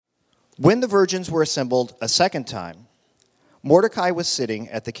When the virgins were assembled a second time, Mordecai was sitting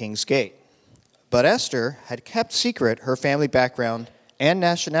at the king's gate. But Esther had kept secret her family background and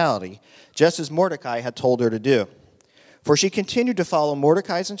nationality, just as Mordecai had told her to do. For she continued to follow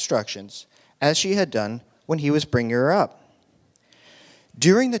Mordecai's instructions, as she had done when he was bringing her up.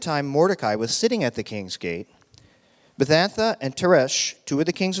 During the time Mordecai was sitting at the king's gate, Bigthana and Teresh, two of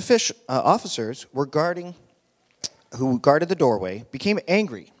the king's officers, who guarded the doorway, became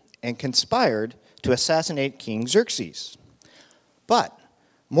angry and conspired to assassinate King Xerxes. But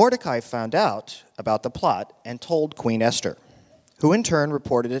Mordecai found out about the plot and told Queen Esther, who in turn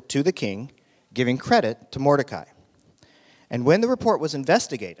reported it to the king, giving credit to Mordecai. And when the report was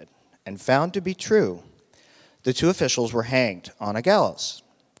investigated and found to be true, the two officials were hanged on a gallows.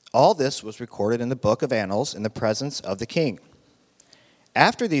 All this was recorded in the book of Annals in the presence of the king.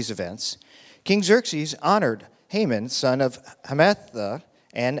 After these events, King Xerxes honored Haman, son of Hammedatha,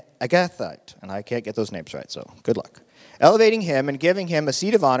 and Agagite, and I can't get those names right, so good luck, elevating him and giving him a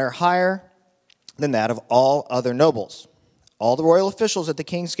seat of honor higher than that of all other nobles. All the royal officials at the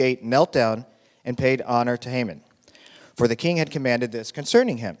king's gate knelt down and paid honor to Haman, for the king had commanded this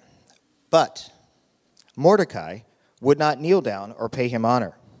concerning him. But Mordecai would not kneel down or pay him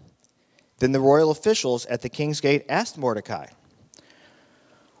honor. Then the royal officials at the king's gate asked Mordecai,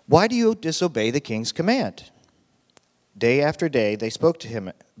 "Why do you disobey the king's command?" Day after day they spoke to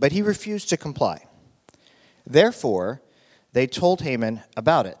him, but he refused to comply. Therefore, they told Haman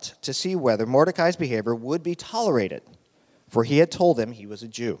about it to see whether Mordecai's behavior would be tolerated, for he had told them he was a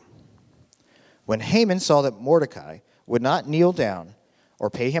Jew. When Haman saw that Mordecai would not kneel down or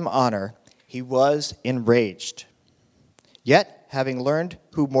pay him honor, he was enraged. Yet, having learned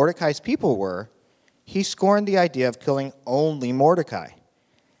who Mordecai's people were, he scorned the idea of killing only Mordecai.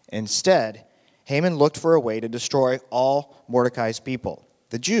 Instead, Haman looked for a way to destroy all Mordecai's people,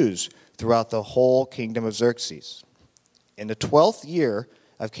 the Jews, throughout the whole kingdom of Xerxes. In the 12th year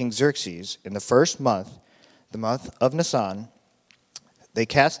of King Xerxes, in the first month, the month of Nisan, they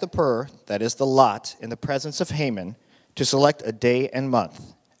cast the pur, that is the lot, in the presence of Haman to select a day and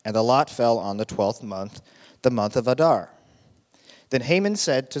month. And the lot fell on the 12th month, the month of Adar. Then Haman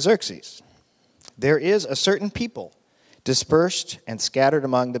said to Xerxes, "There is a certain people dispersed and scattered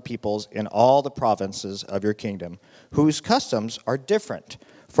among the peoples in all the provinces of your kingdom, whose customs are different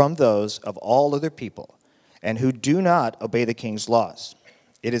from those of all other people, and who do not obey the king's laws.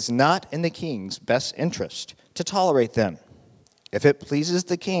 It is not in the king's best interest to tolerate them. If it pleases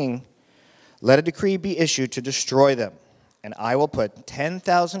the king, let a decree be issued to destroy them, and I will put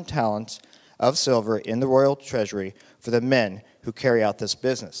 10,000 talents of silver in the royal treasury for the men who carry out this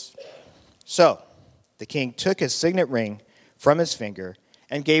business." So the king took his signet ring from his finger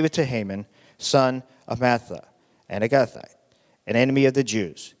and gave it to Haman, son of Matha, and Agagite, an enemy of the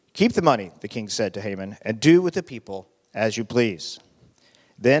Jews. "Keep the money," the king said to Haman, "and do with the people as you please."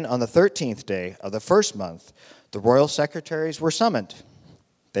 Then on the 13th day of the first month, the royal secretaries were summoned.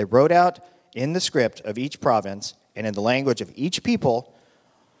 They wrote out in the script of each province and in the language of each people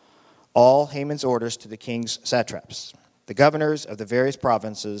all Haman's orders to the king's satraps, the governors of the various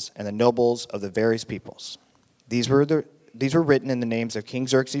provinces, and the nobles of the various peoples. These were written in the names of King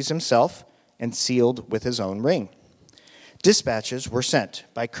Xerxes himself and sealed with his own ring. Dispatches were sent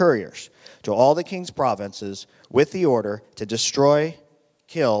by couriers to all the king's provinces with the order to destroy,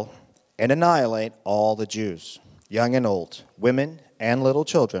 kill, and annihilate all the Jews, young and old, women and little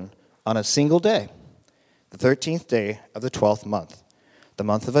children, on a single day, the 13th day of the 12th month, the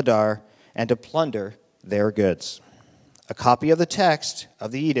month of Adar, and to plunder their goods. A copy of the text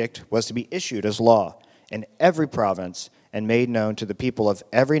of the edict was to be issued as law in every province and made known to the people of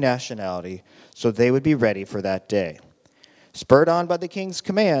every nationality, so they would be ready for that day. Spurred on by the king's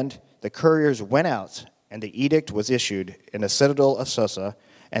command, the couriers went out, and the edict was issued in the citadel of Susa,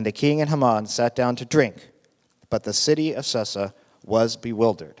 and the king and Haman sat down to drink. But the city of Susa was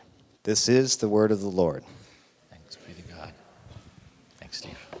bewildered. This is the word of the Lord. Thanks be to God. Thanks,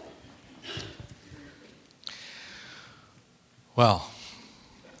 Steve. Well,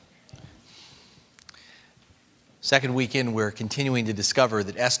 second weekend, we're continuing to discover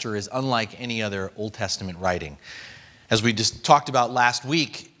that Esther is unlike any other Old Testament writing. As we just talked about last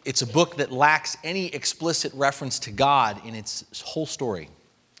week, it's a book that lacks any explicit reference to God in its whole story.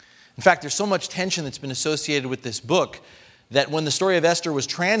 In fact, there's so much tension that's been associated with this book that when the story of Esther was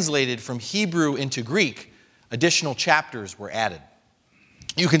translated from Hebrew into Greek, additional chapters were added.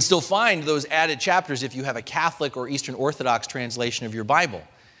 You can still find those added chapters if you have a Catholic or Eastern Orthodox translation of your Bible.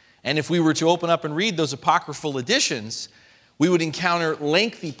 And if we were to open up and read those apocryphal editions, we would encounter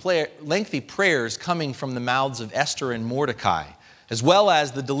lengthy prayers coming from the mouths of Esther and Mordecai as well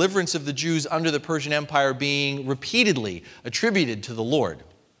as the deliverance of the Jews under the Persian Empire being repeatedly attributed to the Lord.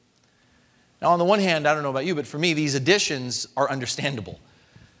 Now, on the one hand, I don't know about you, but for me, these additions are understandable.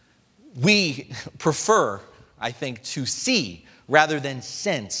 We prefer, I think, to see rather than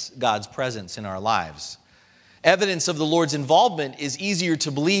sense God's presence in our lives. Evidence of the Lord's involvement is easier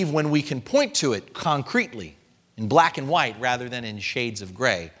to believe when we can point to it concretely, in black and white rather than in shades of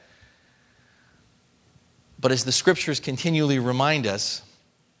gray. But as the Scriptures continually remind us,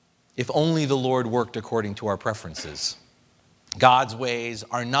 if only the Lord worked according to our preferences. God's ways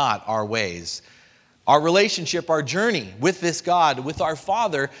are not our ways. Our relationship, our journey with this God, with our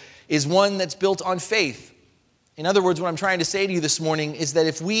Father, is one that's built on faith. In other words, what I'm trying to say to you this morning is that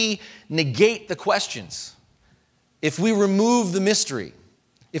if we negate the questions, if we remove the mystery,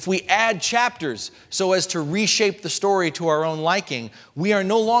 if we add chapters so as to reshape the story to our own liking, we are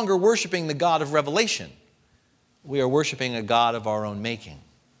no longer worshiping the God of revelation. We are worshiping a God of our own making.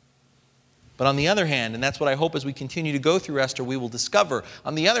 But on the other hand, and that's what I hope as we continue to go through Esther, we will discover,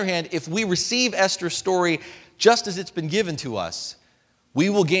 on the other hand, if we receive Esther's story just as it's been given to us, we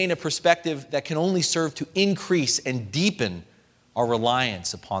will gain a perspective that can only serve to increase and deepen our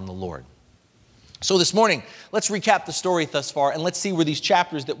reliance upon the Lord. So this morning, let's recap the story thus far, and let's see where these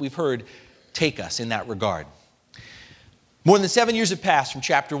chapters that we've heard take us in that regard. More than 7 years have passed from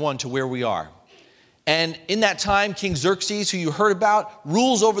chapter 1 to where we are. And in that time, King Xerxes, who you heard about,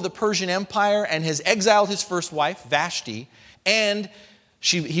 rules over the Persian Empire and has exiled his first wife, Vashti, and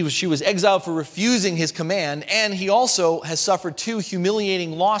she was exiled for refusing his command, and he also has suffered 2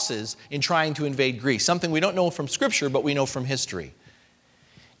 humiliating losses in trying to invade Greece, something we don't know from Scripture, but we know from history.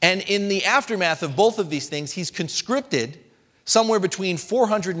 And in the aftermath of both of these things, he's conscripted somewhere between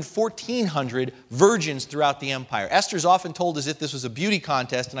 400 and 1,400 virgins throughout the empire. Esther's often told as if this was a beauty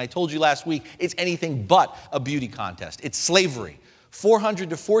contest, and I told you last week, it's anything but a beauty contest. It's slavery.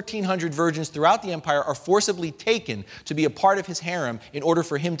 400 to 1,400 virgins throughout the empire are forcibly taken to be a part of his harem in order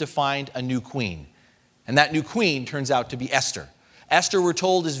for him to find a new queen. And that new queen turns out to be Esther. Esther, we're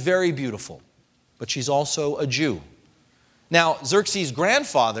told, is very beautiful, but she's also a Jew. Now, Xerxes'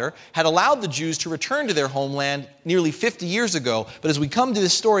 grandfather had allowed the Jews to return to their homeland nearly 50 years ago, but as we come to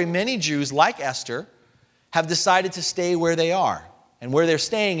this story, many Jews, like Esther, have decided to stay where they are. And where they're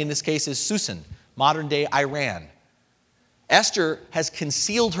staying in this case is Susan, modern-day Iran. Esther has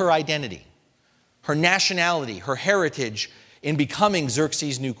concealed her identity, her nationality, her heritage in becoming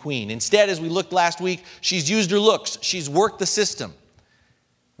Xerxes' new queen. Instead, as we looked last week, she's used her looks, she's worked the system,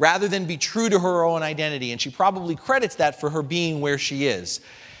 rather than be true to her own identity. And she probably credits that for her being where she is.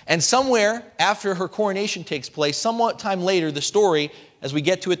 And somewhere after her coronation takes place, somewhat time later, the story, as we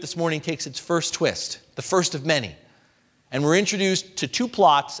get to it this morning, takes its first twist, the first of many. And we're introduced to 2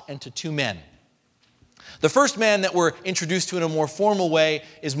 plots and to 2 men. The first man that we're introduced to in a more formal way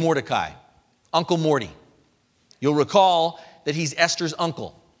is Mordecai, Uncle Morty. You'll recall that he's Esther's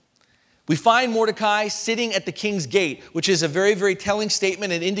uncle. We find Mordecai sitting at the king's gate, which is a very, very telling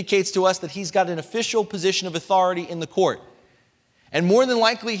statement. It indicates to us that he's got an official position of authority in the court. And more than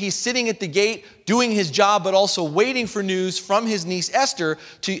likely, he's sitting at the gate doing his job, but also waiting for news from his niece Esther.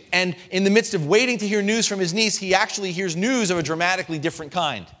 And in the midst of waiting to hear news from his niece, he actually hears news of a dramatically different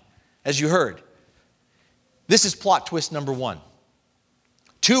kind, as you heard. This is plot twist number 1.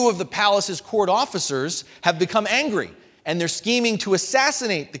 2 of the palace's court officers have become angry, and they're scheming to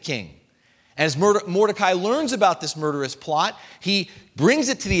assassinate the king. As Mordecai learns about this murderous plot, he brings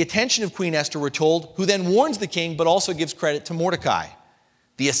it to the attention of Queen Esther, we're told, who then warns the king, but also gives credit to Mordecai.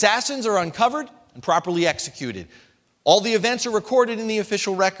 The assassins are uncovered and properly executed. All the events are recorded in the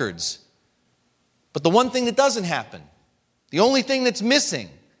official records. But the one thing that doesn't happen, the only thing that's missing,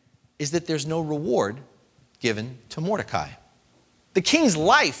 is that there's no reward given to Mordecai. The king's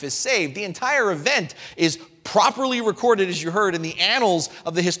life is saved. The entire event is properly recorded, as you heard, in the annals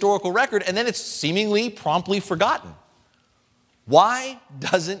of the historical record, and then it's seemingly promptly forgotten. Why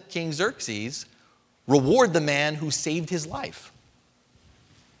doesn't King Xerxes reward the man who saved his life?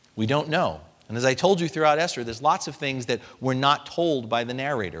 We don't know. And as I told you throughout Esther, there's lots of things that we're not told by the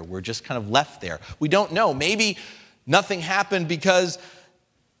narrator. We're just kind of left there. We don't know. Maybe nothing happened because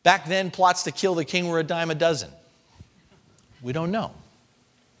back then plots to kill the king were a dime a dozen. We don't know.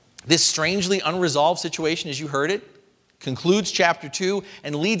 This strangely unresolved situation, as you heard it, concludes chapter 2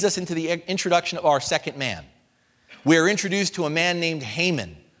 and leads us into the introduction of our second man. We are introduced to a man named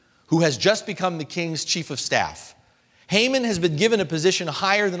Haman, who has just become the king's chief of staff. Haman has been given a position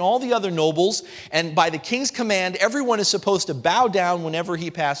higher than all the other nobles, and by the king's command, everyone is supposed to bow down whenever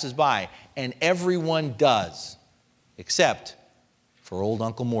he passes by, and everyone does, except for old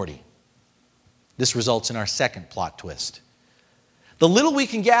Uncle Morty. This results in our second plot twist. The little we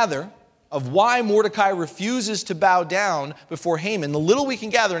can gather of why Mordecai refuses to bow down before Haman, the little we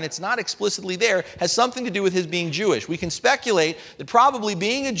can gather, and it's not explicitly there, has something to do with his being Jewish. We can speculate that probably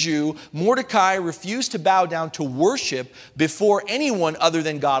being a Jew, Mordecai refused to bow down to worship before anyone other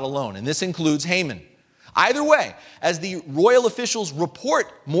than God alone, and this includes Haman. Either way, as the royal officials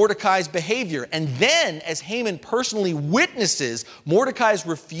report Mordecai's behavior, and then as Haman personally witnesses Mordecai's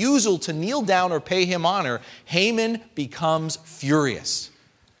refusal to kneel down or pay him honor, Haman becomes furious.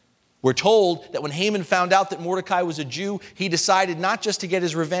 We're told that when Haman found out that Mordecai was a Jew, he decided not just to get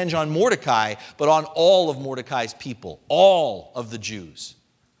his revenge on Mordecai, but on all of Mordecai's people, all of the Jews.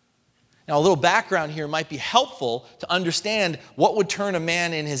 Now, a little background here might be helpful to understand what would turn a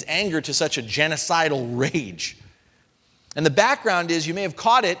man in his anger to such a genocidal rage. And the background is, you may have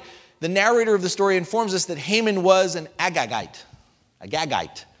caught it, the narrator of the story informs us that Haman was an Agagite.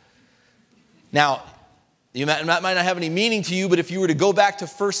 Now, that might not have any meaning to you, but if you were to go back to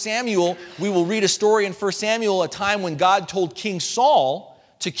 1 Samuel, we will read a story in 1 Samuel, a time when God told King Saul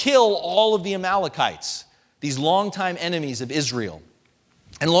to kill all of the Amalekites, these longtime enemies of Israel.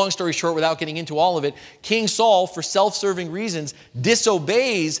 And long story short, without getting into all of it, King Saul, for self-serving reasons,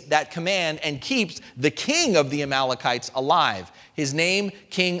 disobeys that command and keeps the king of the Amalekites alive. His name,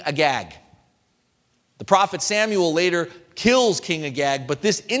 King Agag. The prophet Samuel later kills King Agag, but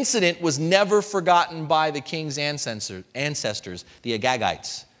this incident was never forgotten by the king's ancestors, the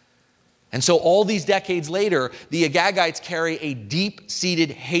Agagites. And so all these decades later, the Agagites carry a deep-seated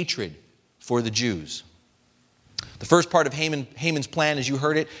hatred for the Jews. The first part of Haman's plan, as you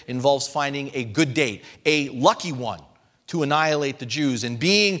heard it, involves finding a good date, a lucky one, to annihilate the Jews. And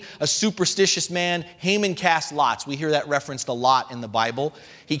being a superstitious man, Haman cast lots. We hear that referenced a lot in the Bible.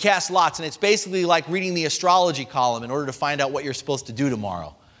 He casts lots, and it's basically like reading the astrology column in order to find out what you're supposed to do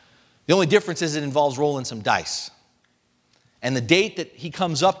tomorrow. The only difference is it involves rolling some dice. And the date that he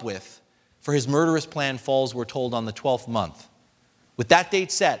comes up with for his murderous plan falls, we're told, on the 12th month. With that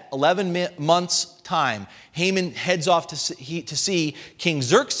date set, 11 months' time, Haman heads off to see King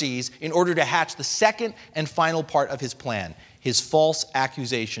Xerxes in order to hatch the second and final part of his plan, his false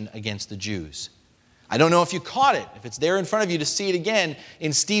accusation against the Jews. I don't know if you caught it, if it's there in front of you to see it again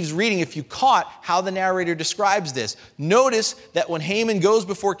in Steve's reading, if you caught how the narrator describes this. Notice that when Haman goes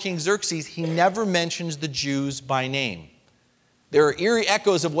before King Xerxes, he never mentions the Jews by name. There are eerie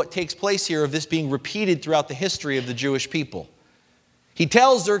echoes of what takes place here, of this being repeated throughout the history of the Jewish people. He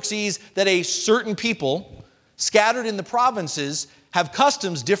tells Xerxes that a certain people scattered in the provinces have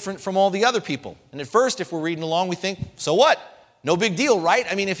customs different from all the other people. And at first, if we're reading along, we think, so what? No big deal, right?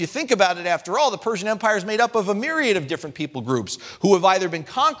 I mean, if you think about it, after all, the Persian Empire is made up of a myriad of different people groups who have either been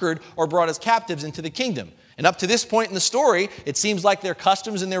conquered or brought as captives into the kingdom. And up to this point in the story, it seems like their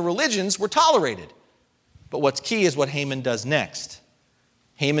customs and their religions were tolerated. But what's key is what Haman does next.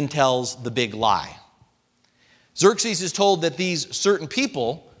 Haman tells the big lie. Xerxes is told that these certain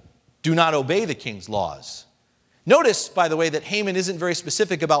people do not obey the king's laws. Notice, by the way, that Haman isn't very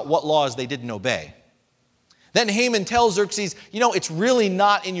specific about what laws they didn't obey. Then Haman tells Xerxes, it's really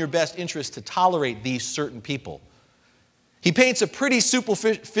not in your best interest to tolerate these certain people. He paints a pretty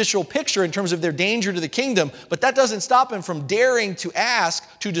superficial picture in terms of their danger to the kingdom, but that doesn't stop him from daring to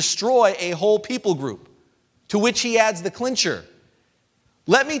ask to destroy a whole people group, to which he adds the clincher.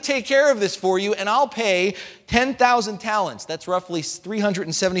 Let me take care of this for you, and I'll pay 10,000 talents, that's roughly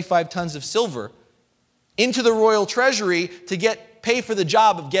 375 tons of silver, into the royal treasury to pay for the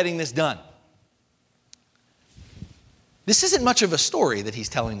job of getting this done. This isn't much of a story that he's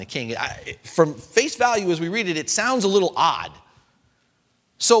telling the king. From face value as we read it, it sounds a little odd.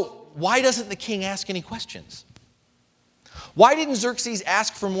 So why doesn't the king ask any questions? Why didn't Xerxes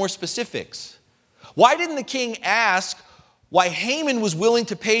ask for more specifics? Why didn't the king ask why Haman was willing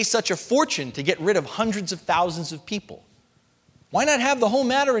to pay such a fortune to get rid of hundreds of thousands of people? Why not have the whole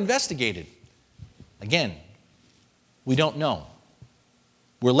matter investigated? Again, we don't know.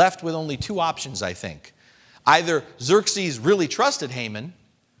 We're left with only two options, I think. Either Xerxes really trusted Haman,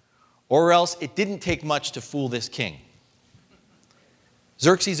 or else it didn't take much to fool this king.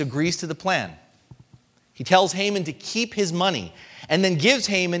 Xerxes agrees to the plan. He tells Haman to keep his money and then gives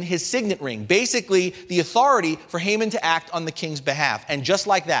Haman his signet ring, basically the authority for Haman to act on the king's behalf. And just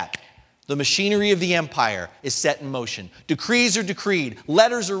like that, the machinery of the empire is set in motion. Decrees are decreed,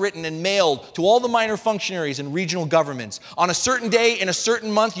 letters are written and mailed to all the minor functionaries and regional governments. On a certain day, in a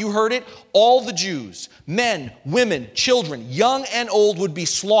certain month, you heard it, all the Jews, men, women, children, young and old, would be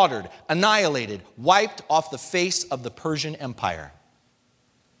slaughtered, annihilated, wiped off the face of the Persian Empire.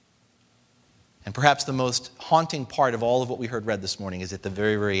 And perhaps the most haunting part of all of what we heard read this morning is at the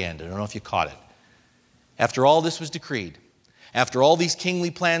very, very end. I don't know if you caught it. After all this was decreed, After all these kingly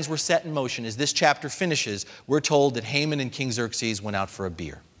plans were set in motion, as this chapter finishes, we're told that Haman and King Xerxes went out for a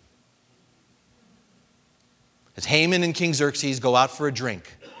beer. As Haman and King Xerxes go out for a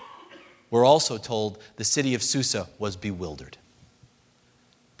drink, we're also told the city of Susa was bewildered.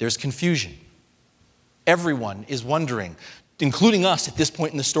 There's confusion. Everyone is wondering, including us at this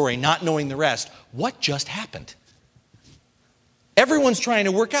point in the story, not knowing the rest, what just happened? Everyone's trying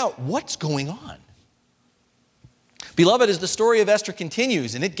to work out what's going on. Beloved, as the story of Esther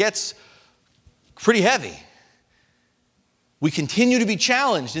continues, and it gets pretty heavy, we continue to be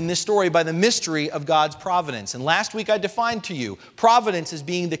challenged in this story by the mystery of God's providence. And last week I defined to you providence as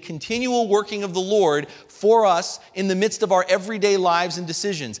being the continual working of the Lord for us in the midst of our everyday lives and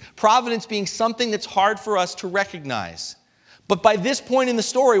decisions. Providence being something that's hard for us to recognize. But by this point in the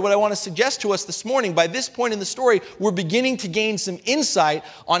story, what I want to suggest to us this morning, by this point in the story, we're beginning to gain some insight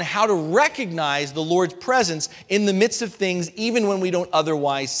on how to recognize the Lord's presence in the midst of things, even when we don't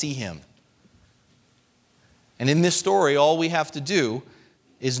otherwise see Him. And in this story, all we have to do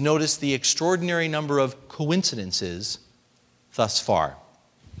is notice the extraordinary number of coincidences thus far.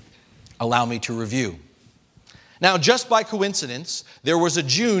 Allow me to review. Now, just by coincidence, there was a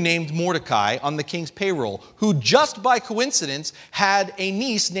Jew named Mordecai on the king's payroll who just by coincidence had a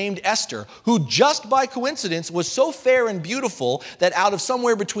niece named Esther, who just by coincidence was so fair and beautiful that out of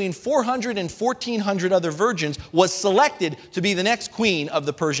somewhere between 400 and 1,400 other virgins was selected to be the next queen of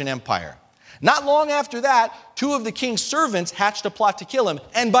the Persian Empire. Not long after that, two of the king's servants hatched a plot to kill him,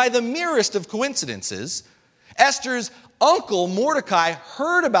 and by the merest of coincidences, Esther's uncle Mordecai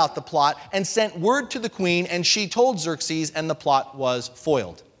heard about the plot and sent word to the queen, and she told Xerxes, and the plot was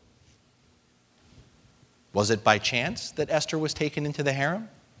foiled. Was it by chance that Esther was taken into the harem?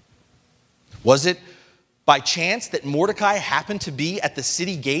 Was it by chance that Mordecai happened to be at the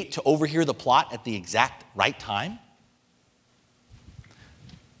city gate to overhear the plot at the exact right time?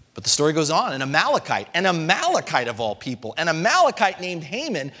 But the story goes on. An Amalekite of all people, an Amalekite named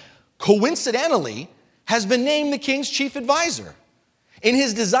Haman, coincidentally, has been named the king's chief advisor. In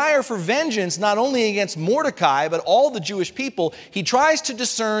his desire for vengeance, not only against Mordecai, but all the Jewish people, he tries to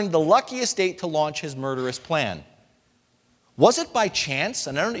discern the luckiest date to launch his murderous plan. Was it by chance,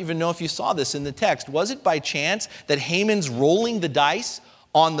 and I don't even know if you saw this in the text, was it by chance that Haman's rolling the dice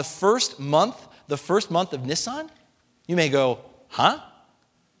on the first month of Nisan? You may go, huh?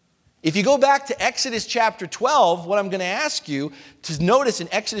 If you go back to Exodus chapter 12, what I'm going to ask you to notice in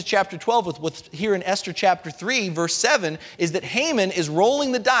Exodus chapter 12, with what's here in Esther chapter 3, verse 7, is that Haman is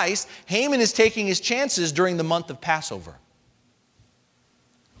rolling the dice. Haman is taking his chances during the month of Passover.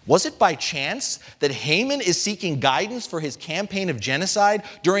 Was it by chance that Haman is seeking guidance for his campaign of genocide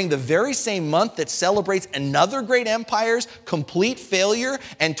during the very same month that celebrates another great empire's complete failure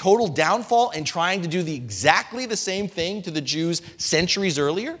and total downfall and trying to do exactly the same thing to the Jews centuries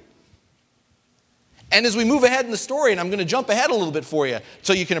earlier? And as we move ahead in the story, and I'm going to jump ahead a little bit for you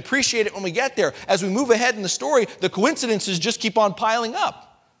so you can appreciate it when we get there. As we move ahead in the story, the coincidences just keep on piling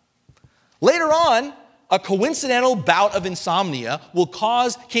up. Later on, a coincidental bout of insomnia will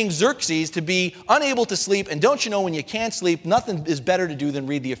cause King Xerxes to be unable to sleep. And don't you know, when you can't sleep, nothing is better to do than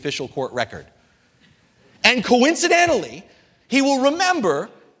read the official court record. And coincidentally, he will remember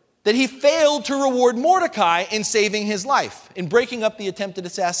that he failed to reward Mordecai in saving his life, in breaking up the attempted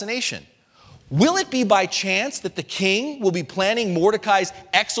assassination. Will it be by chance that the king will be planning Mordecai's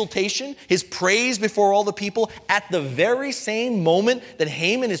exaltation, his praise before all the people, at the very same moment that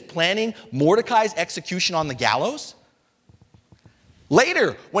Haman is planning Mordecai's execution on the gallows?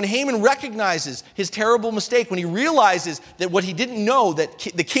 Later, when Haman recognizes his terrible mistake, when he realizes that what he didn't know, that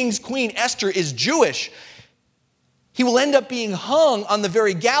the king's queen Esther is Jewish, he will end up being hung on the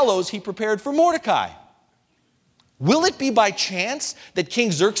very gallows he prepared for Mordecai. Will it be by chance that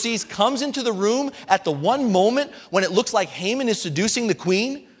King Xerxes comes into the room at the one moment when it looks like Haman is seducing the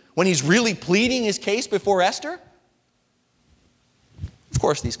queen, when he's really pleading his case before Esther? Of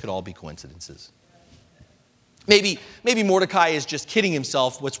course, these could all be coincidences. Maybe Mordecai is just kidding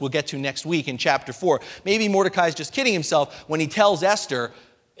himself, which we'll get to next week in chapter 4. Maybe Mordecai is just kidding himself when he tells Esther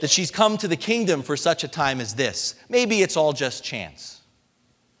that she's come to the kingdom for such a time as this. Maybe it's all just chance.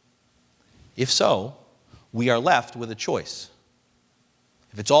 If so, we are left with a choice.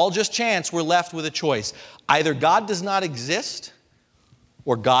 If it's all just chance, we're left with a choice. Either God does not exist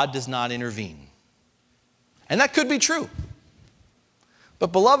or God does not intervene. And that could be true.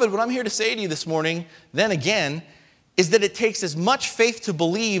 But beloved, what I'm here to say to you this morning, then again, is that it takes as much faith to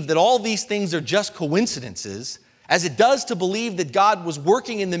believe that all these things are just coincidences as it does to believe that God was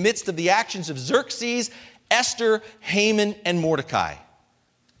working in the midst of the actions of Xerxes, Esther, Haman, and Mordecai.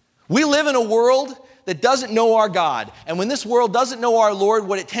 We live in a world that doesn't know our God. And when this world doesn't know our Lord,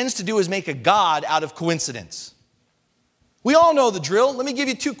 what it tends to do is make a God out of coincidence. We all know the drill. Let me give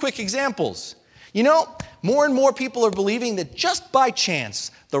you 2 quick examples. You know, more and more people are believing that just by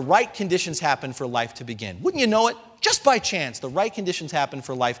chance, the right conditions happen for life to begin. Wouldn't you know it? Just by chance, the right conditions happen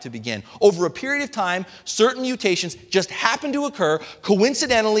for life to begin. Over a period of time, certain mutations just happen to occur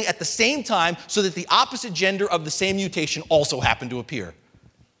coincidentally at the same time so that the opposite gender of the same mutation also happen to appear.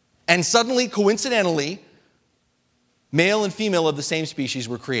 And suddenly, coincidentally, male and female of the same species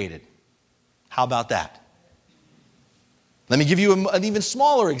were created. How about that? Let me give you an even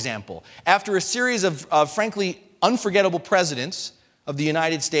smaller example. After a series of frankly unforgettable presidents of the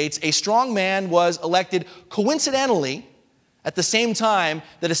United States, a strong man was elected coincidentally at the same time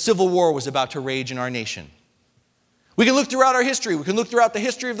that a civil war was about to rage in our nation. We can look throughout our history. We can look throughout the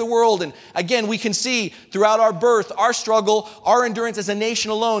history of the world. And again, we can see throughout our birth, our struggle, our endurance as a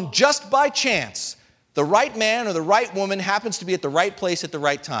nation alone, just by chance, the right man or the right woman happens to be at the right place at the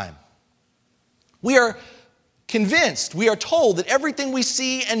right time. We are convinced, we are told that everything we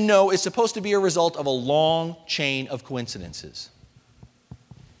see and know is supposed to be a result of a long chain of coincidences.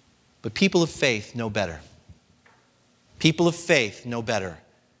 But people of faith know better. People of faith know better.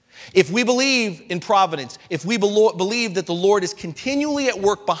 If we believe in providence, if we believe that the Lord is continually at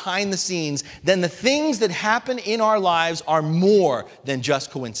work behind the scenes, then the things that happen in our lives are more than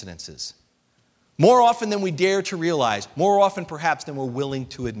just coincidences. More often than we dare to realize, more often perhaps than we're willing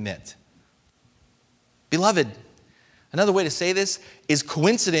to admit. Beloved, another way to say this is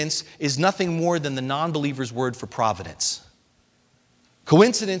coincidence is nothing more than the non-believer's word for providence.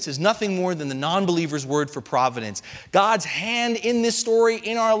 Coincidence is nothing more than the non-believer's word for providence. God's hand in this story,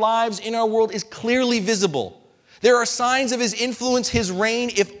 in our lives, in our world, is clearly visible. There are signs of His influence, His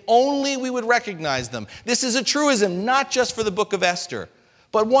reign, if only we would recognize them. This is a truism, not just for the book of Esther,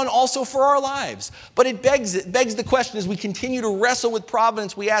 but one also for our lives. But it begs the question as we continue to wrestle with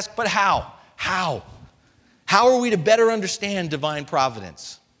providence, we ask, but how? How? How are we to better understand divine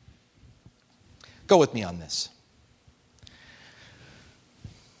providence? Go with me on this.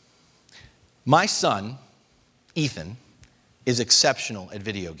 My son, Ethan, is exceptional at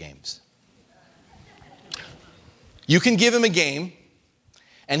video games. You can give him a game,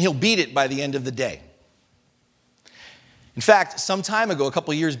 and he'll beat it by the end of the day. In fact, some time ago, a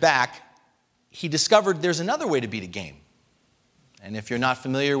couple years back, he discovered there's another way to beat a game. And if you're not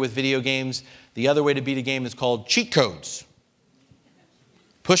familiar with video games, the other way to beat a game is called cheat codes.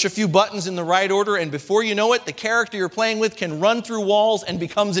 Push a few buttons in the right order, and before you know it, the character you're playing with can run through walls and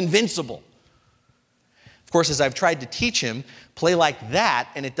becomes invincible. Of course, as I've tried to teach him, play like that,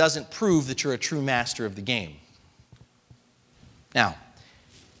 and it doesn't prove that you're a true master of the game. Now,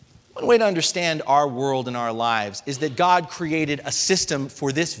 one way to understand our world and our lives is that God created a system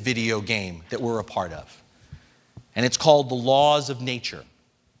for this video game that we're a part of. And it's called the laws of nature.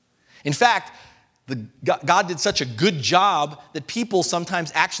 In fact, God did such a good job that people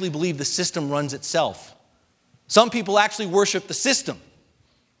sometimes actually believe the system runs itself. Some people actually worship the system.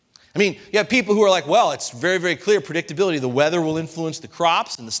 I mean, you have people who are like, well, it's very, very clear predictability. The weather will influence the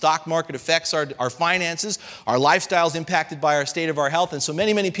crops, and the stock market affects our finances. Our lifestyle is impacted by our state of our health. And so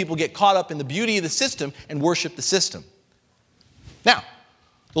many, many people get caught up in the beauty of the system and worship the system. Now,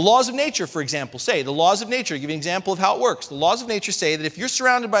 the laws of nature, for example, say, the laws of nature, I'll give you an example of how it works. The laws of nature say that if you're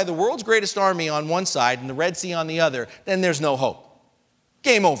surrounded by the world's greatest army on one side and the Red Sea on the other, then there's no hope.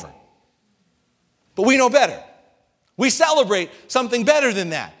 Game over. But we know better. We celebrate something better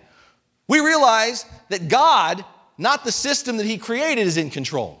than that. We realize that God, not the system that He created, is in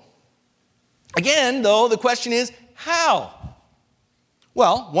control. Again, though, the question is, how?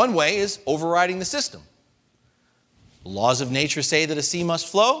 Well, one way is overriding the system. The laws of nature say that a sea must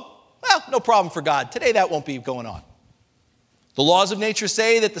flow. Well, no problem for God. Today that won't be going on. The laws of nature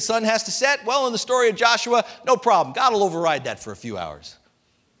say that the sun has to set. Well, in the story of Joshua, no problem. God will override that for a few hours.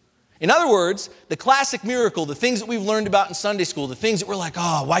 In other words, the classic miracle, the things that we've learned about in Sunday school, the things that we're like,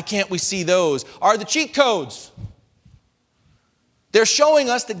 oh, why can't we see those, are the cheat codes. They're showing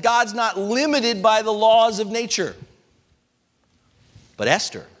us that God's not limited by the laws of nature. But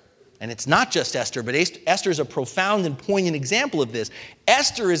Esther, and it's not just Esther, but Esther is a profound and poignant example of this.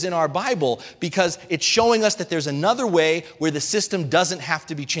 Esther is in our Bible because it's showing us that there's another way where the system doesn't have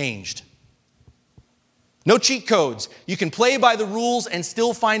to be changed. No cheat codes. You can play by the rules and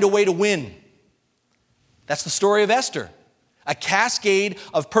still find a way to win. That's the story of Esther. A cascade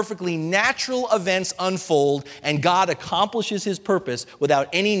of perfectly natural events unfold, and God accomplishes His purpose without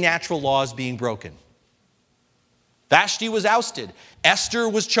any natural laws being broken. Vashti was ousted. Esther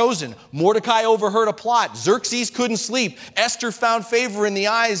was chosen. Mordecai overheard a plot. Xerxes couldn't sleep. Esther found favor in the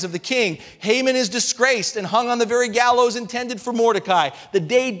eyes of the king. Haman is disgraced and hung on the very gallows intended for Mordecai. The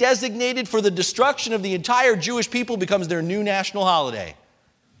day designated for the destruction of the entire Jewish people becomes their new national holiday.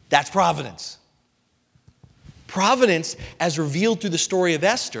 That's providence. Providence, as revealed through the story of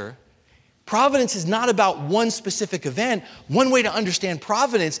Esther, providence is not about one specific event. One way to understand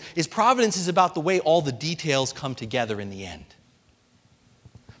providence is about the way all the details come together in the end.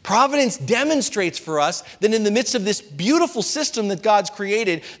 Providence demonstrates for us that in the midst of this beautiful system that God's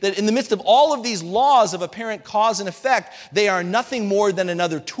created, that in the midst of all of these laws of apparent cause and effect, they are nothing more than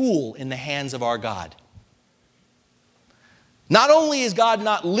another tool in the hands of our God. Not only is God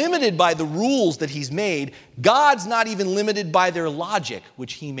not limited by the rules that He's made, God's not even limited by their logic,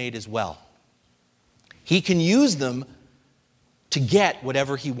 which He made as well. He can use them to get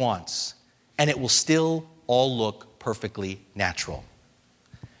whatever He wants, and it will still all look perfectly natural.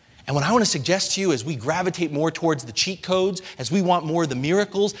 And what I want to suggest to you as we gravitate more towards the cheat codes, as we want more of the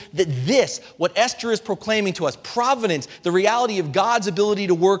miracles, that this, what Esther is proclaiming to us, providence, the reality of God's ability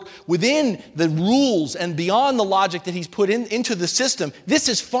to work within the rules and beyond the logic that He's put into the system, this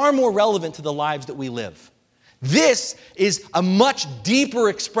is far more relevant to the lives that we live. This is a much deeper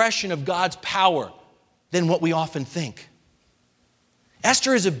expression of God's power than what we often think.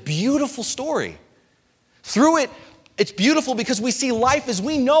 Esther is a beautiful story. Through it, it's beautiful because we see life as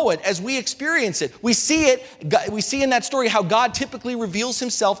we know it, as we experience it. We see in that story how God typically reveals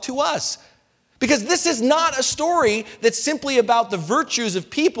Himself to us. Because this is not a story that's simply about the virtues of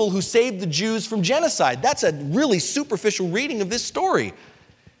people who saved the Jews from genocide. That's a really superficial reading of this story.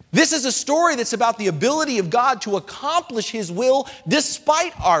 This is a story that's about the ability of God to accomplish His will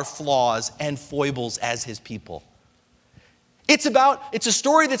despite our flaws and foibles as His people. It's a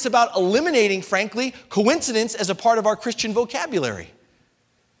story that's about eliminating, frankly, coincidence as a part of our Christian vocabulary.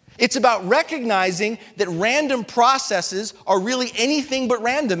 It's about recognizing that random processes are really anything but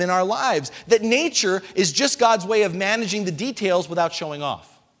random in our lives, that nature is just God's way of managing the details without showing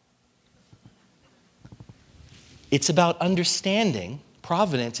off. It's about understanding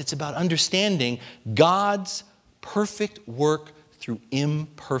providence. It's about understanding God's perfect work through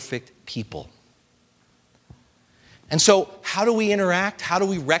imperfect people. And so, how do we interact? How do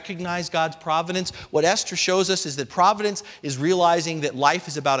we recognize God's providence? What Esther shows us is that providence is realizing that life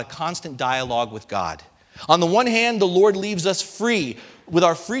is about a constant dialogue with God. On the one hand, the Lord leaves us free, with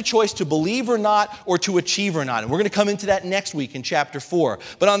our free choice to believe or not, or to achieve or not. And we're going to come into that next week in chapter 4.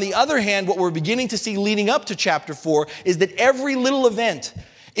 But on the other hand, what we're beginning to see leading up to chapter 4 is that every little event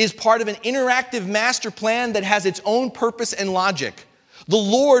is part of an interactive master plan that has its own purpose and logic. The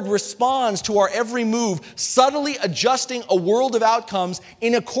Lord responds to our every move, subtly adjusting a world of outcomes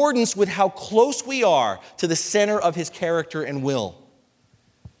in accordance with how close we are to the center of His character and will.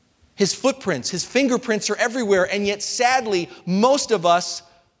 His footprints, His fingerprints are everywhere, and yet sadly, most of us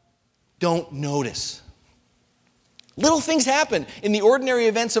don't notice. Little things happen in the ordinary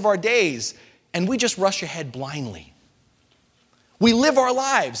events of our days, and we just rush ahead blindly. We live our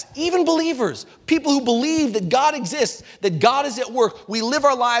lives, even believers, people who believe that God exists, that God is at work. We live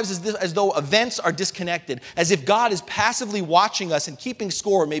our lives as though events are disconnected, as if God is passively watching us and keeping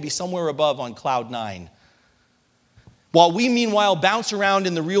score maybe somewhere above on cloud 9. While we, meanwhile, bounce around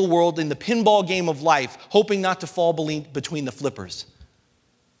in the real world in the pinball game of life, hoping not to fall between the flippers.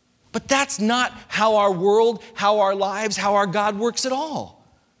 But that's not how our world, how our lives, how our God works at all.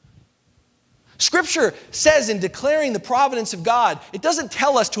 Scripture says in declaring the providence of God, it doesn't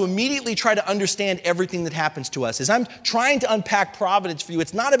tell us to immediately try to understand everything that happens to us. As I'm trying to unpack providence for you,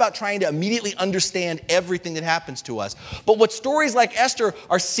 it's not about trying to immediately understand everything that happens to us. But what stories like Esther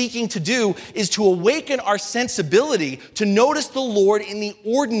are seeking to do is to awaken our sensibility to notice the Lord in the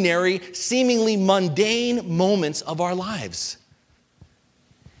ordinary, seemingly mundane moments of our lives.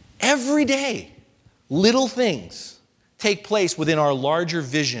 Every day, little things take place within our larger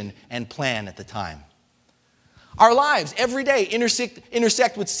vision and plan at the time. Our lives every day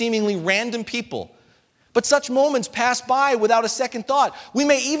intersect with seemingly random people, but such moments pass by without a second thought. We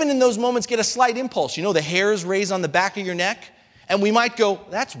may even in those moments get a slight impulse. You know, the hairs raise on the back of your neck, and we might go,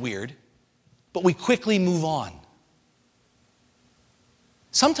 that's weird, but we quickly move on.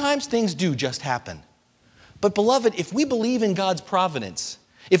 Sometimes things do just happen. But beloved, if we believe in God's providence,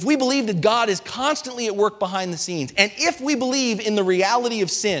 if we believe that God is constantly at work behind the scenes, and if we believe in the reality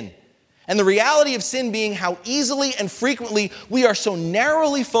of sin, and the reality of sin being how easily and frequently we are so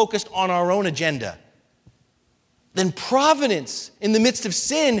narrowly focused on our own agenda, then providence in the midst of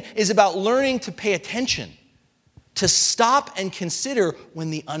sin is about learning to pay attention, to stop and consider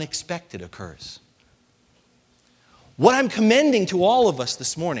when the unexpected occurs. What I'm commending to all of us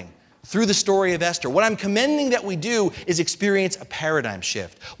this morning through the story of Esther, what I'm commending that we do is experience a paradigm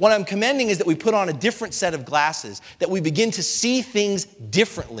shift. What I'm commending is that we put on a different set of glasses, that we begin to see things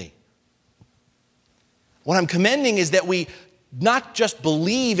differently. What I'm commending is that we not just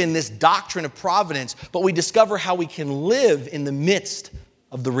believe in this doctrine of providence, but we discover how we can live in the midst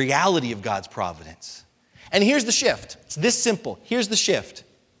of the reality of God's providence. And here's the shift. It's this simple. Here's the shift.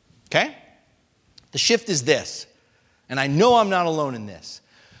 Okay? The shift is this. And I know I'm not alone in this.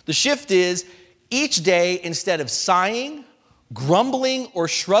 The shift is each day, instead of sighing, grumbling, or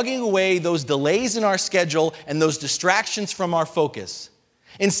shrugging away those delays in our schedule and those distractions from our focus,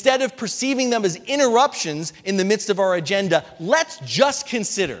 instead of perceiving them as interruptions in the midst of our agenda, let's just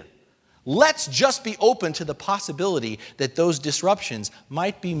consider, let's just be open to the possibility that those disruptions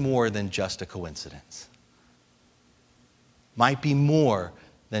might be more than just a coincidence. Might be more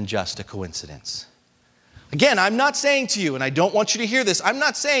than just a coincidence. Again, I'm not saying to you, and I don't want you to hear this, I'm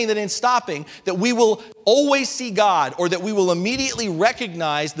not saying that in stopping that we will always see God or that we will immediately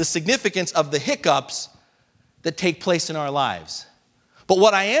recognize the significance of the hiccups that take place in our lives. But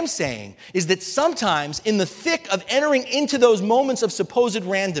what I am saying is that sometimes in the thick of entering into those moments of supposed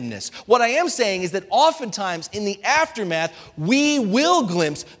randomness, what I am saying is that oftentimes in the aftermath, we will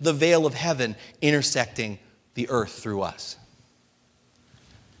glimpse the veil of heaven intersecting the earth through us.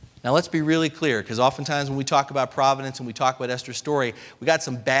 Now let's be really clear, because oftentimes when we talk about providence and we talk about Esther's story, we got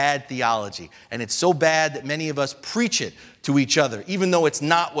some bad theology. And it's so bad that many of us preach it to each other, even though it's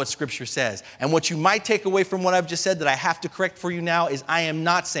not what Scripture says. And what you might take away from what I've just said that I have to correct for you now is I am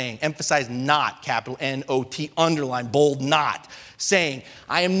not saying, emphasize not, capital N-O-T, underline, bold, not, saying,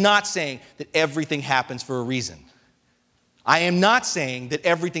 I am not saying that everything happens for a reason. I am not saying that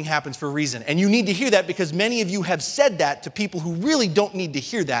everything happens for a reason. And you need to hear that because many of you have said that to people who really don't need to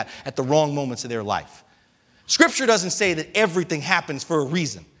hear that at the wrong moments of their life. Scripture doesn't say that everything happens for a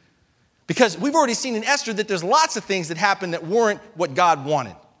reason. Because we've already seen in Esther that there's lots of things that happen that weren't what God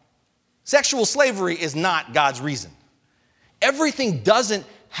wanted. Sexual slavery is not God's reason. Everything doesn't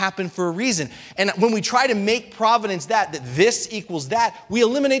happen for a reason. And when we try to make providence that this equals that, we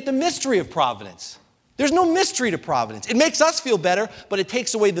eliminate the mystery of providence. There's no mystery to providence. It makes us feel better, but it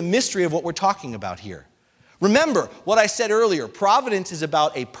takes away the mystery of what we're talking about here. Remember what I said earlier. Providence is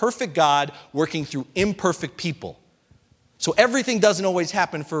about a perfect God working through imperfect people. So everything doesn't always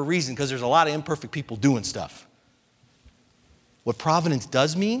happen for a reason because there's a lot of imperfect people doing stuff. What providence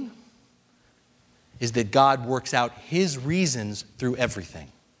does mean is that God works out His reasons through everything.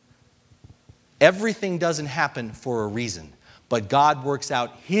 Everything doesn't happen for a reason. But God works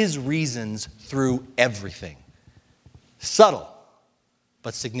out His reasons through everything. Subtle,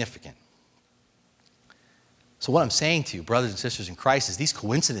 but significant. So what I'm saying to you, brothers and sisters in Christ, is these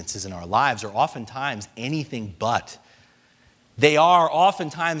coincidences in our lives are oftentimes anything but. They are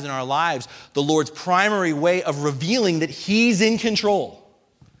oftentimes in our lives the Lord's primary way of revealing that He's in control.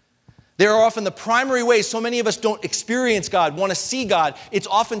 They are often the primary ways so many of us don't experience God, want to see God. It's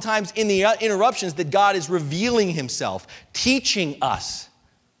oftentimes in the interruptions that God is revealing Himself, teaching us.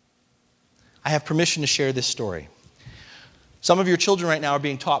 I have permission to share this story. Some of your children right now are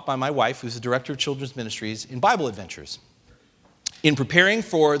being taught by my wife, who's the director of children's ministries, in Bible Adventures. In preparing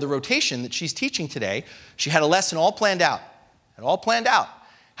for the rotation that she's teaching today, she had a lesson all planned out.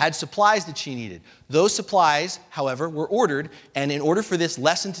 Had supplies that she needed. Those supplies, however, were ordered, and in order for this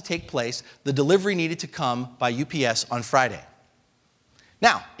lesson to take place, the delivery needed to come by UPS on Friday.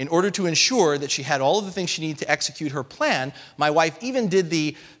 Now, in order to ensure that she had all of the things she needed to execute her plan, my wife even did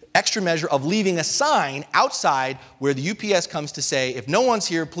the extra measure of leaving a sign outside where the UPS comes to say, if no one's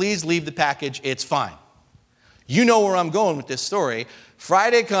here, please leave the package, it's fine. You know where I'm going with this story.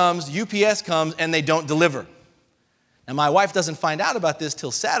 Friday comes, UPS comes, and they don't deliver. And my wife doesn't find out about this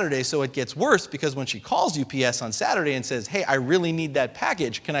till Saturday, so it gets worse because when she calls UPS on Saturday and says, hey, I really need that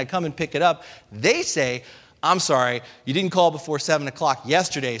package, can I come and pick it up? They say, I'm sorry, you didn't call before 7 o'clock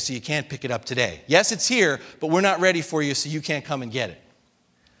yesterday, so you can't pick it up today. Yes, it's here, but we're not ready for you, so you can't come and get it.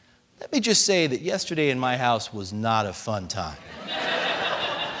 Let me just say that yesterday in my house was not a fun time.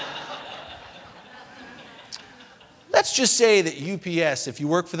 Let's just say that UPS, if you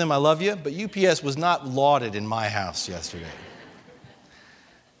work for them, I love you, but UPS was not lauded in my house yesterday.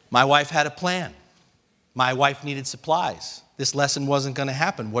 My wife had a plan. My wife needed supplies. This lesson wasn't going to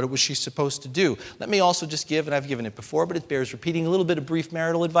happen. What was she supposed to do? Let me also just give, and I've given it before, but it bears repeating, a little bit of brief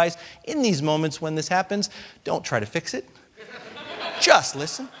marital advice. In these moments when this happens, don't try to fix it. Just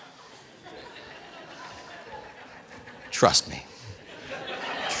listen. Trust me.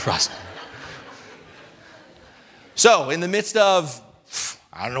 Trust me. So, in the midst of,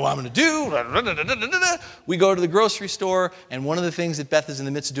 I don't know what I'm going to do. We go to the grocery store, and one of the things that Beth is in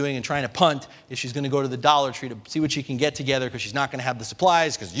the midst of doing and trying to punt is she's going to go to the Dollar Tree to see what she can get together because she's not going to have the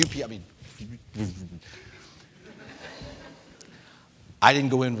supplies because I didn't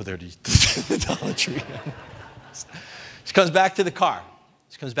go in with her to the Dollar Tree. She comes back to the car.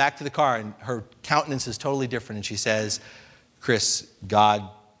 And her countenance is totally different, and she says, Chris, God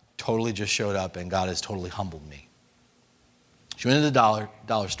totally just showed up, and God has totally humbled me. She went into the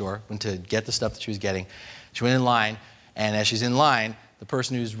dollar store, went to get the stuff that she was getting. She went in line, and as she's in line, the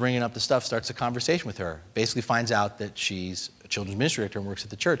person who's bringing up the stuff starts a conversation with her. Basically finds out that she's a children's ministry director and works at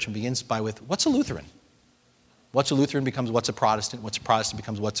the church, and begins with, what's a Lutheran? What's a Lutheran becomes what's a Protestant. What's a Protestant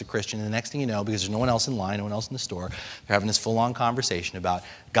becomes what's a Christian. And the next thing you know, because there's no one else in line, no one else in the store, they're having this full-on conversation about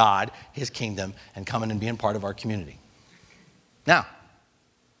God, His kingdom, and coming and being part of our community. Now,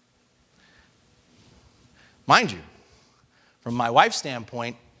 mind you, from my wife's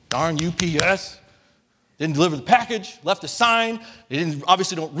standpoint, darn UPS, didn't deliver the package, left a sign, they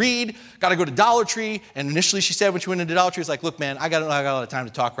obviously don't read, got to go to Dollar Tree, and initially she said when she went into Dollar Tree, it's like, look man, I got a lot of time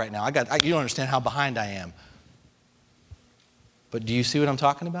to talk right now. You don't understand how behind I am. But do you see what I'm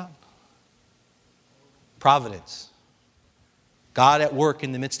talking about? Providence. God at work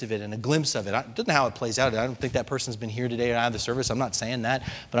in the midst of it, and a glimpse of it. It doesn't know how it plays out. I don't think that person's been here today or out of the service. I'm not saying that.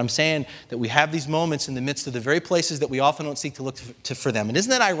 But I'm saying that we have these moments in the midst of the very places that we often don't seek to look for them. And isn't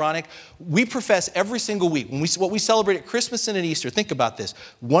that ironic? We profess every single week, what we celebrate at Christmas and at Easter, think about this.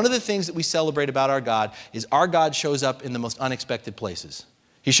 One of the things that we celebrate about our God is our God shows up in the most unexpected places.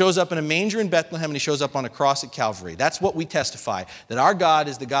 He shows up in a manger in Bethlehem, and he shows up on a cross at Calvary. That's what we testify, that our God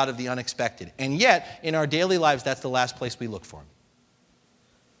is the God of the unexpected. And yet, in our daily lives, that's the last place we look for him.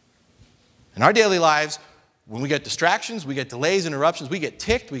 In our daily lives, when we get distractions, we get delays, interruptions, we get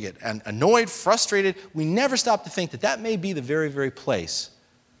ticked, we get annoyed, frustrated, we never stop to think that that may be the very, very place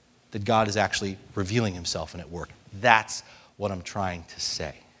that God is actually revealing himself and at work. That's what I'm trying to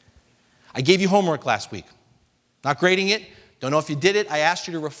say. I gave you homework last week. Not grading it. Don't know if you did it. I asked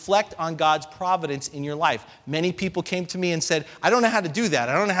you to reflect on God's providence in your life. Many people came to me and said, I don't know how to do that.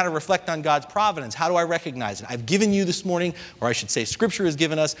 I don't know how to reflect on God's providence. How do I recognize it? I've given you this morning, or I should say Scripture has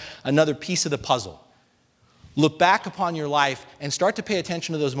given us another piece of the puzzle. Look back upon your life and start to pay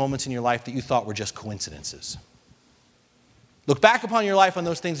attention to those moments in your life that you thought were just coincidences. Look back upon your life on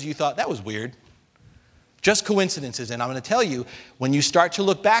those things that you thought, that was weird. Just coincidences. And I'm going to tell you, when you start to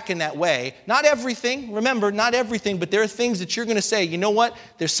look back in that way, not everything, remember, not everything, but there are things that you're going to say, you know what?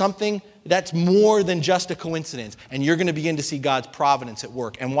 There's something that's more than just a coincidence. And you're going to begin to see God's providence at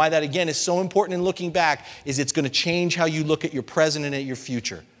work. And why that, again, is so important in looking back is it's going to change how you look at your present and at your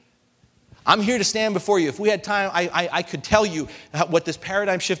future. I'm here to stand before you. If we had time, I could tell you what this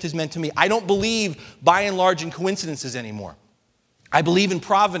paradigm shift has meant to me. I don't believe, by and large, in coincidences anymore. I believe in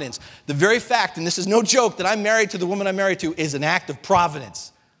providence. The very fact, and this is no joke, that I'm married to the woman I'm married to is an act of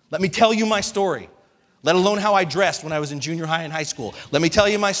providence. Let me tell you my story, let alone how I dressed when I was in junior high and high school. Let me tell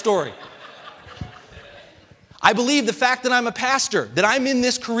you my story. I believe the fact that I'm a pastor, that I'm in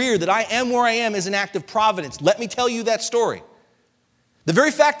this career, that I am where I am is an act of providence. Let me tell you that story. The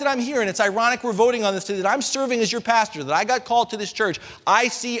very fact that I'm here, and it's ironic we're voting on this today, that I'm serving as your pastor, that I got called to this church, I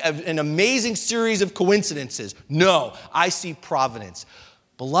see an amazing series of coincidences. No, I see providence.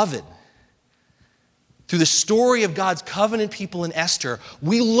 Beloved, through the story of God's covenant people in Esther,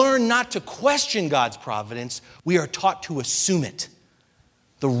 we learn not to question God's providence. We are taught to assume it.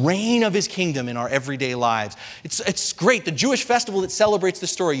 The reign of his kingdom in our everyday lives. It's great. The Jewish festival that celebrates the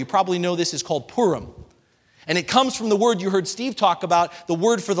story, you probably know this, is called Purim. And it comes from the word you heard Steve talk about, the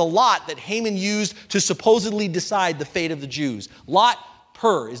word for the lot that Haman used to supposedly decide the fate of the Jews. Lot,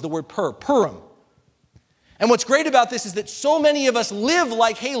 pur, is the word Purim. And what's great about this is that so many of us live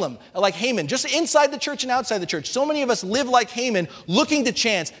like Haman, just inside the church and outside the church. So many of us live like Haman, looking to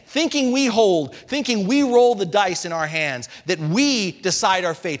chance, thinking we roll the dice in our hands, that we decide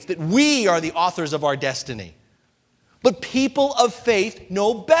our fates, that we are the authors of our destiny. But people of faith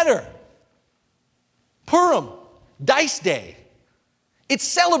know better. Purim, Dice Day. It's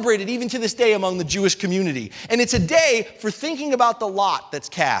celebrated even to this day among the Jewish community. And it's a day for thinking about the lot that's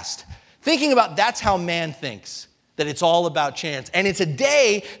cast. Thinking about that's how man thinks, that it's all about chance. And it's a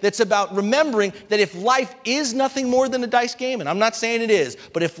day that's about remembering that if life is nothing more than a dice game, and I'm not saying it is,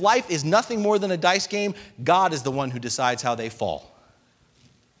 but if life is nothing more than a dice game, God is the one who decides how they fall.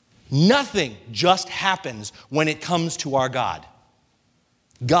 Nothing just happens when it comes to our God.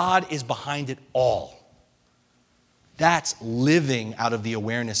 God is behind it all. That's living out of the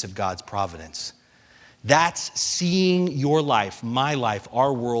awareness of God's providence. That's seeing your life, my life,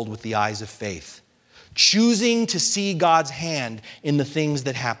 our world with the eyes of faith. choosing to see God's hand in the things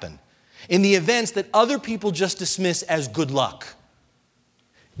that happen, in the events that other people just dismiss as good luck.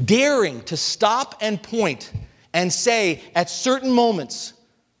 Daring to stop and point and say at certain moments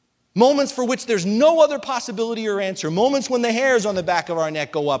for which there's no other possibility or answer, moments when the hairs on the back of our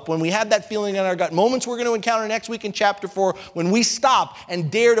neck go up, when we have that feeling in our gut, moments we're going to encounter next week in chapter 4, when we stop and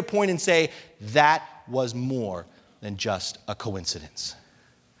dare to point and say, that was more than just a coincidence.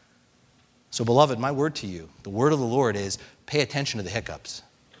 So, beloved, my word to you, the word of the Lord is, pay attention to the hiccups.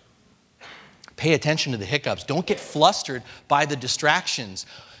 Pay attention to the hiccups. Don't get flustered by the distractions.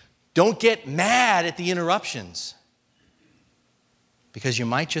 Don't get mad at the interruptions. Because you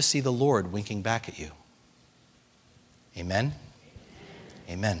might just see the Lord winking back at you. Amen?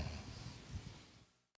 Amen.